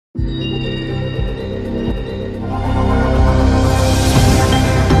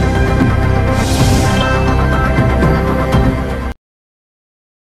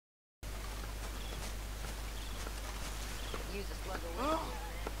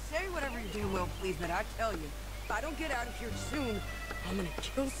damn well please, but I tell you, if I don't get out of here soon, I'm gonna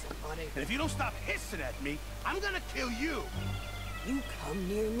kill somebody. And if you don't stop hissing at me, I'm gonna kill you. You come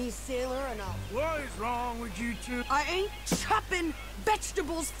near me, sailor, and I'll... What is wrong with you two? I ain't chopping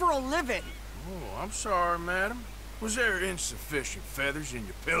vegetables for a living. Oh, I'm sorry, madam. Was there insufficient feathers in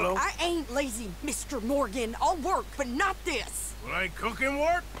your pillow? I ain't lazy, Mr. Morgan. I'll work, but not this. Well, ain't cooking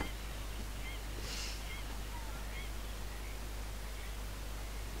work?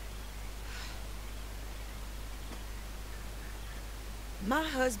 My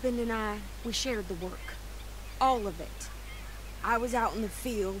husband and I, we shared the work. All of it. I was out in the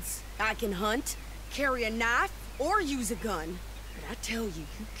fields. I can hunt, carry a knife, or use a gun. But I tell you,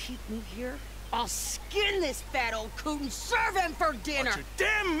 you keep me here, I'll skin this fat old coot and serve him for dinner! Watch your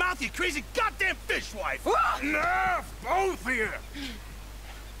damn mouth, you crazy goddamn fishwife! Enough, both of you!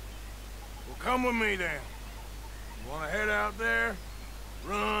 Well, come with me then. You wanna head out there,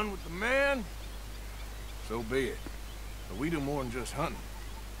 run with the men? So be it. But we do more than just hunting.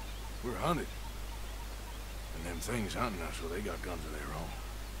 We're hunted. And them things hunting us, well, they got guns of their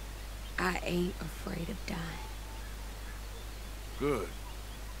own. I ain't afraid of dying. Good.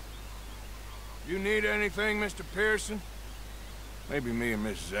 You need anything, Mr. Pearson? Maybe me and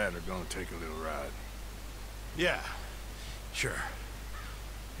Mrs. Adler are gonna take a little ride. Yeah, sure.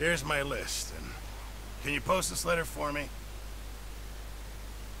 Here's my list, and can you post this letter for me?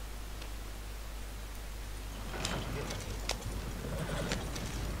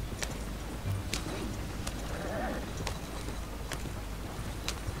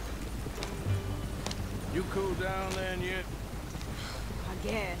 You cool down then yet? I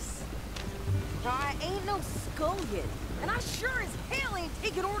guess. I ain't no scullion, and I sure as hell ain't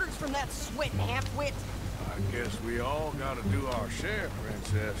taking orders from that sweating half-wit. I guess we all gotta do our share,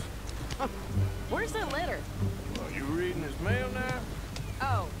 Princess. Where's that letter? Well, you reading his mail now?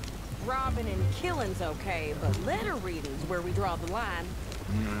 Oh, robbing and killing's okay, but letter reading's where we draw the line.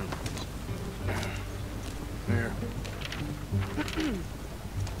 Here.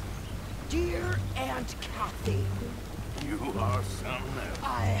 Dear Aunt Kathy, You are something else.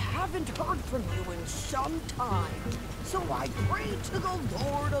 I haven't heard from you in some time, so I pray to the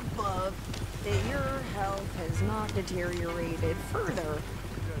Lord above that your health has not deteriorated further.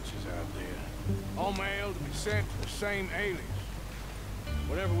 Dutch is out there. All mail to be sent to the same alias.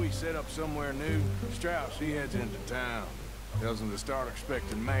 Whenever we set up somewhere new, Strauss, he heads into town. Tells them to start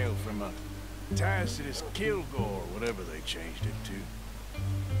expecting mail from a Tacitus Kilgore, whatever they changed it to.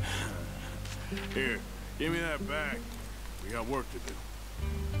 Here, give me that back. We got work to do.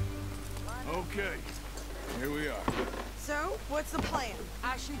 Okay, here we are. So, what's the plan?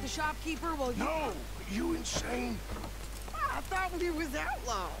 I shoot the shopkeeper while you... No! You insane? I thought we was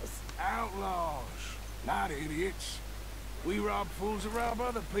outlaws. Outlaws, not idiots. We rob fools that rob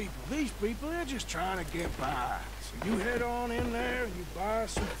other people. These people, they're just trying to get by. So you head on in there and you buy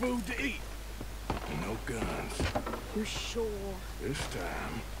some food to eat. No guns. You sure? This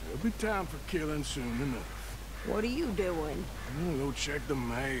time, there'll be time for killing soon enough. What are you doing? I'm gonna go check the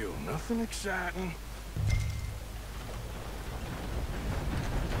mail. Nothing exciting.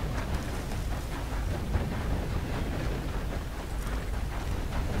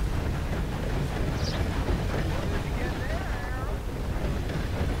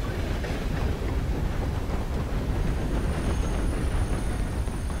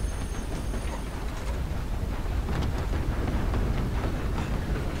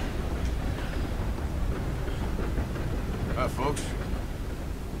 Hi, folks.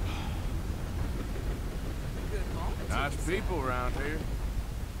 Good moment. Nice people around here.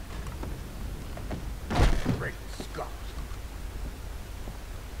 Great Scott.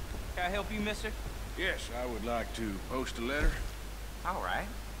 Can I help you, mister? Yes, I would like to post a letter. All right.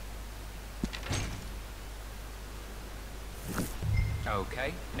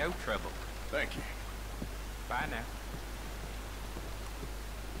 Okay, no trouble. Thank you. Bye now.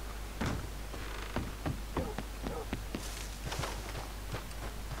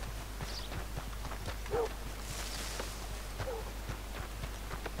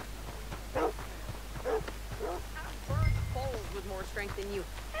 Strength than you.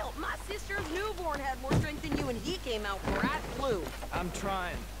 Hell, my sister's newborn had more strength than you, and he came out bright blue. I'm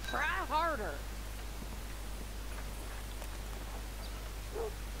trying. Try harder.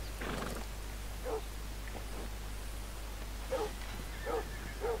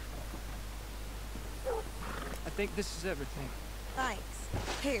 I think this is everything. Thanks.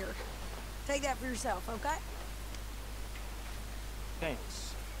 Here, take that for yourself, okay?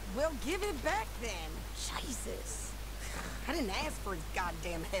 Thanks. Well, give it back then. Jesus. I didn't ask for his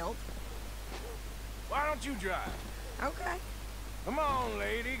goddamn help. Why don't you drive? Okay. Come on,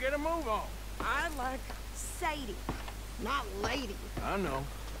 lady. get a move on. I like Sadie, not lady. I know.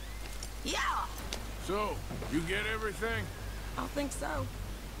 Yeah, So, you get everything? I think so.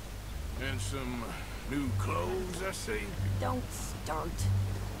 And some new clothes, I see? Don't start.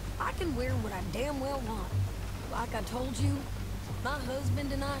 I can wear what I damn well want. Like I told you, my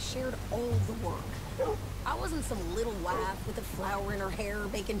husband and I shared all the work. I wasn't some little wife with a flower in her hair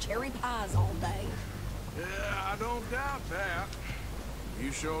baking cherry pies all day. Yeah, I don't doubt that.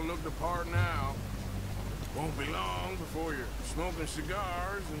 You sure look the part now. Won't be long before you're smoking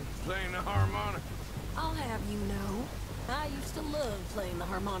cigars and playing the harmonica. I'll have you know, I used to love playing the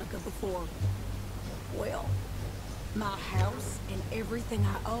harmonica before. Well, my house and everything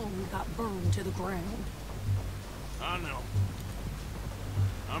I own got burned to the ground. I know.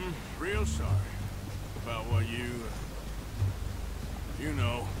 I'm real sorry about what you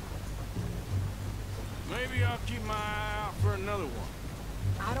know. Maybe I'll keep my eye out for another one.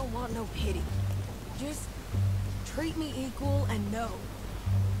 I don't want no pity. Just treat me equal and know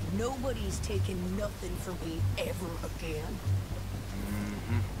nobody's taking nothing from me ever again.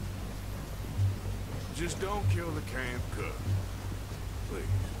 Mm-hmm. Just don't kill the camp cook. Please.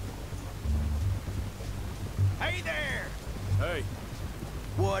 Hey there! Hey,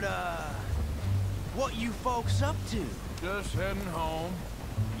 What you folks up to? just heading home.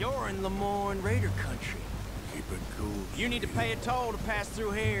 You're in Lemoyne Raider country. Keep it cool. You need to pay a toll to pass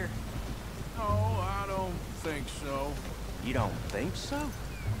through here. No, I don't think so. You don't think so?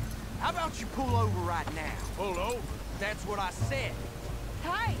 How about you pull over right now? Pull over. That's what I said.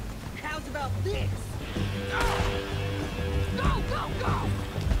 Hey, how's about this? Go, go, go!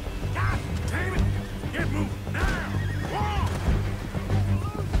 God damn it! Get moving now! Whoa!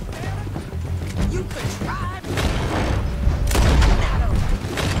 You could try.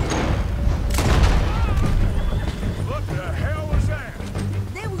 What the hell was that?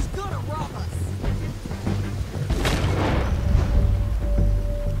 They was gonna rob us.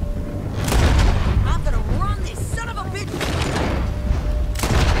 I'm gonna run this son of a bitch.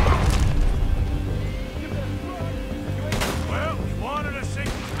 Well, he wanted to see.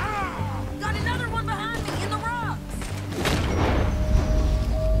 Ah! Got another one behind me in the rocks.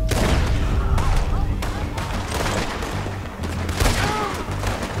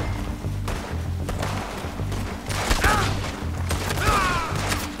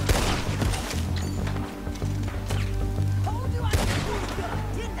 Told you I could do good,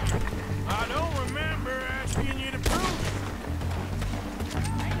 didn't I? I don't remember asking you to prove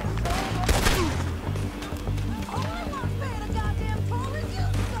All I want paying a goddamn toll is you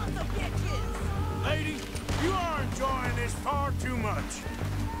sons of bitches. it. Lady, you are enjoying this far too much.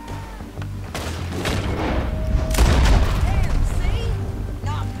 There, see?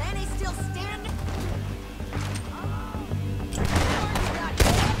 Not many still standing.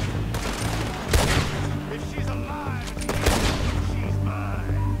 If she's alive, she's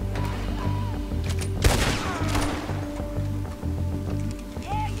mine.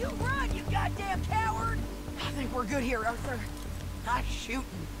 Yeah, you run, you goddamn coward! I think we're good here, Arthur. Nice shooting.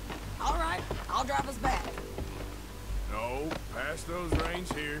 All right, I'll drive us back. No, pass those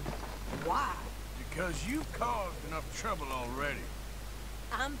reins here. Why? Because you've caused enough trouble already.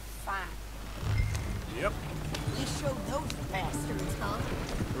 I'm fine. Yep. We showed those bastards, huh?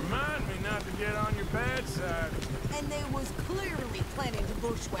 Remind me not to get on your bad side. And they was clearly planning to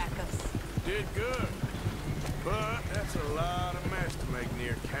bushwhack us. Did good. But that's a lot of mess to make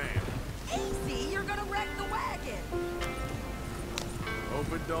near camp. Easy, you're gonna wreck the wagon.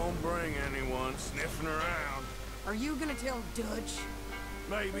 Hope it don't bring anyone sniffing around. Are you gonna tell Dutch?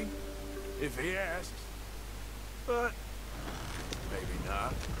 Maybe, if he asks. But maybe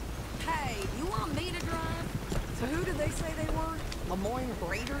not. Hey, you want me to drive? So who did they say they were? Lemoyne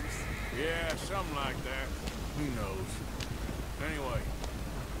Raiders? Yeah, something like that. Who knows? Anyway,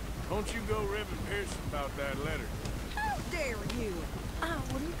 don't you go ribbing Pearson about that letter. How dare you? I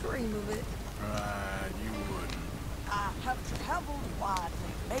wouldn't dream of it. Right, you wouldn't. I have traveled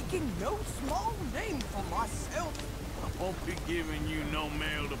widely, making no small name for myself. I won't be giving you no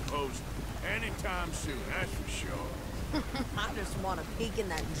mail to post anytime soon, that's for sure. I just want to peek in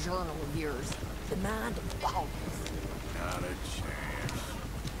that journal of yours. The mind of boggles. Not a chance.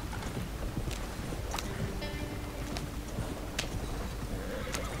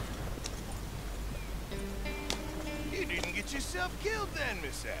 You didn't get yourself killed then,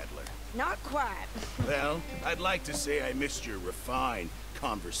 Miss Adler. Not quite. Well, I'd like to say I missed your refined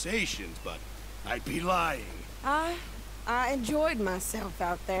conversations, but I'd be lying. I enjoyed myself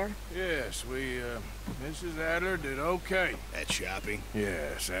out there. Yes, Mrs. Adler did okay. At shopping?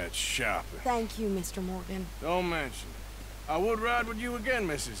 Yes, that's shopping. Thank you, Mr. Morgan. Don't mention it. I would ride with you again,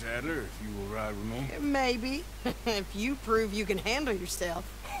 Mrs. Adler, if you will ride with me. Maybe. If you prove you can handle yourself.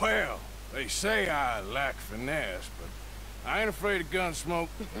 Well, they say I lack finesse, but I ain't afraid of gun smoke.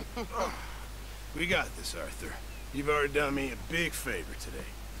 We got this, Arthur. You've already done me a big favor today.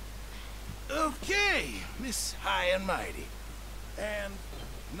 Okay, Miss High and Mighty. And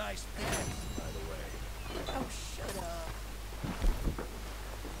nice pants, by the way. Oh, shut up.